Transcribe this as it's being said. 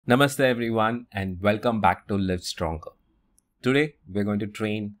Namaste everyone and welcome back to LiveStronger. Today we're going to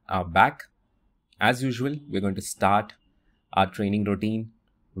train our back. As usual, we're going to start our training routine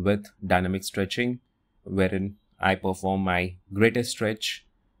with dynamic stretching, wherein I perform my greatest stretch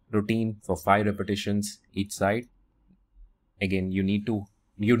routine for 5 repetitions each side. Again, you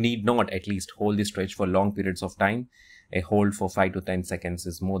need not at least hold the stretch for long periods of time. A hold for 5 to 10 seconds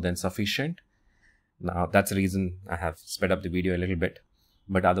is more than sufficient. Now that's the reason I have sped up the video a little bit.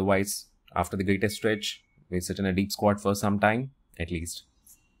 But otherwise, after the greatest stretch, we sit in a deep squat for some time, at least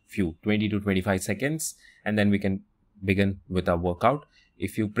few 20 to 25 seconds, and then we can begin with our workout.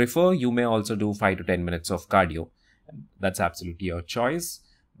 If you prefer, you may also do 5 to 10 minutes of cardio. That's absolutely your choice.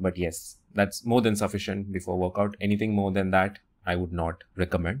 But yes, that's more than sufficient before workout. Anything more than that, I would not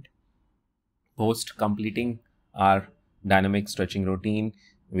recommend. Post completing our dynamic stretching routine,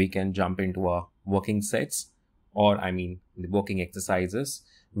 we can jump into our working sets, the working exercises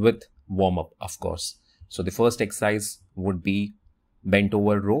with warm-up, of course. So the first exercise would be bent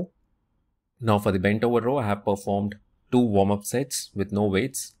over row. Now for the bent over row, I have performed 2 warm-up sets with no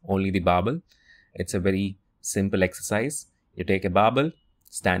weights, only the barbell. It's a very simple exercise. You take a barbell,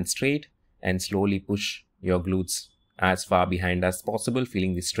 stand straight and slowly push your glutes as far behind as possible,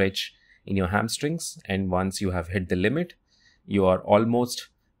 feeling the stretch in your hamstrings. And once you have hit the limit, you are almost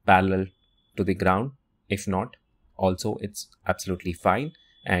parallel to the ground. If not, also it's absolutely fine,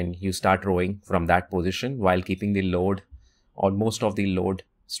 and you start rowing from that position while keeping the load or most of the load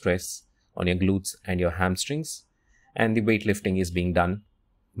stress on your glutes and your hamstrings, and the weightlifting is being done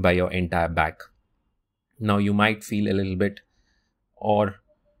by your entire back. Now you might feel a little bit, or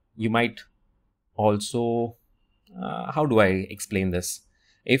you might also how do I explain this?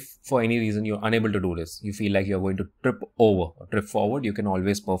 If for any reason you're unable to do this, you feel like you're going to trip over or trip forward, you can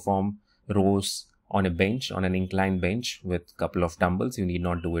always perform rows on a bench, on an inclined bench with a couple of dumbbells. You need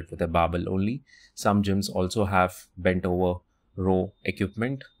not do it with a barbell only. Some gyms also have bent over row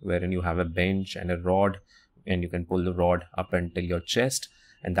equipment wherein you have a bench and a rod, and you can pull the rod up until your chest,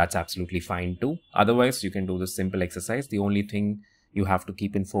 and that's absolutely fine too. Otherwise, you can do this simple exercise. The only thing you have to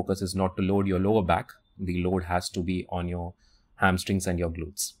keep in focus is not to load your lower back. The load has to be on your hamstrings and your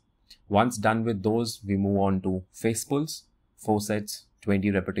glutes. Once done with those, we move on to face pulls. 4 sets,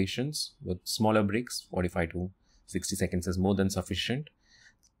 20 repetitions with smaller breaks. 45 to 60 seconds is more than sufficient.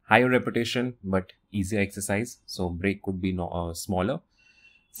 Higher repetition but easier exercise, so break could be smaller.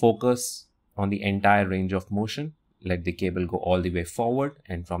 Focus on the entire range of motion. Let the cable go all the way forward,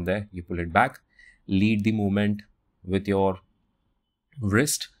 and from there you pull it back. Lead the movement with your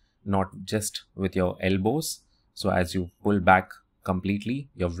wrist, not just with your elbows. So as you pull back completely,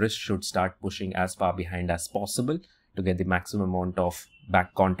 your wrist should start pushing as far behind as possible to get the maximum amount of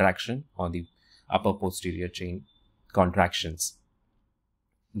back contraction or the upper posterior chain contractions.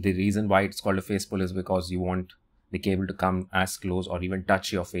 The reason why it's called a face pull is because you want the cable to come as close or even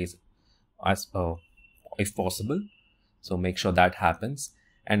touch your face as if possible. So make sure that happens,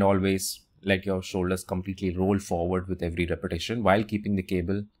 and always let your shoulders completely roll forward with every repetition while keeping the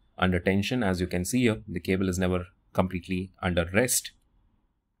cable under tension. As you can see here, the cable is never completely under rest.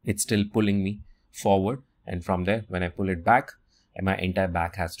 It's still pulling me forward, and from there, when I pull it back, my entire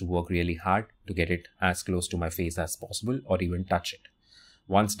back has to work really hard to get it as close to my face as possible or even touch it.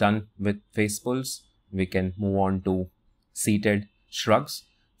 Once done with face pulls, we can move on to seated shrugs.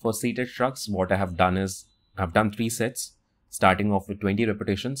 For seated shrugs, what I have done is I've done 3 sets starting off with 20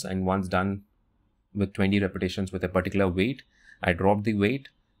 repetitions, and once done with 20 repetitions with a particular weight, I dropped the weight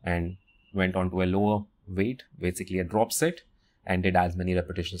and went on to a lower weight, basically a drop set, and did as many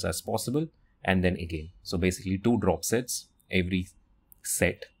repetitions as possible, and then again. So basically 2 drop sets every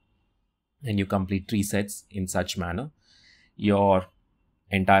set, and you complete 3 sets in such manner. Your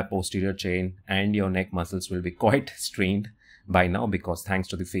entire posterior chain and your neck muscles will be quite strained by now, because thanks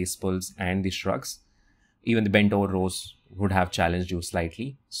to the face pulls and the shrugs, even the bent over rows would have challenged you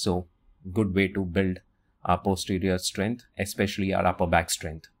slightly. So good way to build our posterior strength, especially our upper back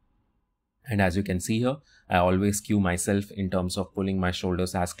strength. And as you can see here, I always cue myself in terms of pulling my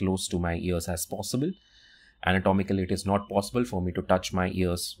shoulders as close to my ears as possible. Anatomically, it is not possible for me to touch my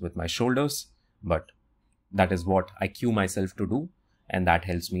ears with my shoulders, but that is what I cue myself to do, and that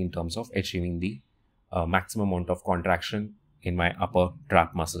helps me in terms of achieving the maximum amount of contraction in my upper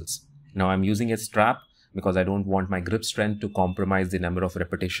trap muscles. Now I'm using a strap because I don't want my grip strength to compromise the number of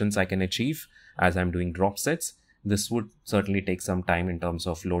repetitions I can achieve as I'm doing drop sets. This would certainly take some time in terms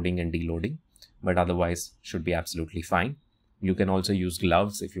of loading and deloading, but otherwise should be absolutely fine. You can also use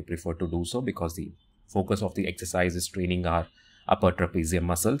gloves if you prefer to do so, because the focus of the exercise is training our upper trapezium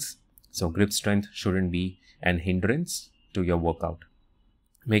muscles. So grip strength shouldn't be an hindrance to your workout.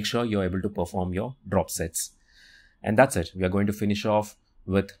 make sure you're able to perform your drop sets. And that's it. We are going to finish off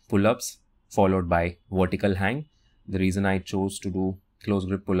with pull-ups followed by vertical hang. The reason I chose to do close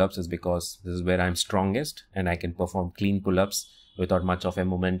grip pull-ups is because this is where I'm strongest and I can perform clean pull-ups without much of a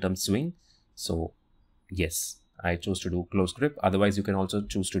momentum swing. So yes, I chose to do close grip. Otherwise, you can also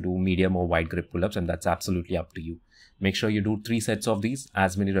choose to do medium or wide grip pull-ups, and that's absolutely up to you. Make sure you do 3 sets of these,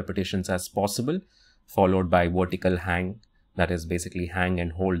 as many repetitions as possible, followed by vertical hang. That is basically hang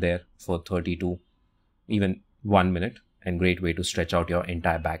and hold there for 30 to even 1 minute, and great way to stretch out your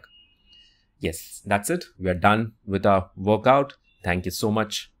entire back. Yes, that's it. We are done with our workout. Thank you so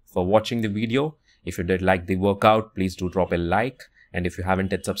much for watching the video. If you did like the workout, please do drop a like. And if you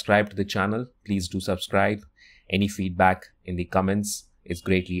haven't yet subscribed to the channel, please do subscribe. Any feedback in the comments is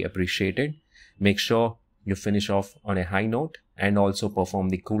greatly appreciated. Make sure you finish off on a high note and also perform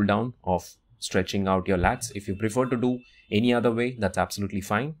the cool down of stretching out your lats. If you prefer to do any other way, that's absolutely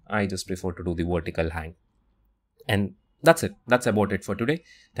fine. I just prefer to do the vertical hang. And that's it. That's about it for today.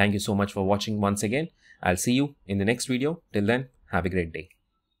 Thank you so much for watching once again. I'll see you in the next video. Till then, have a great day.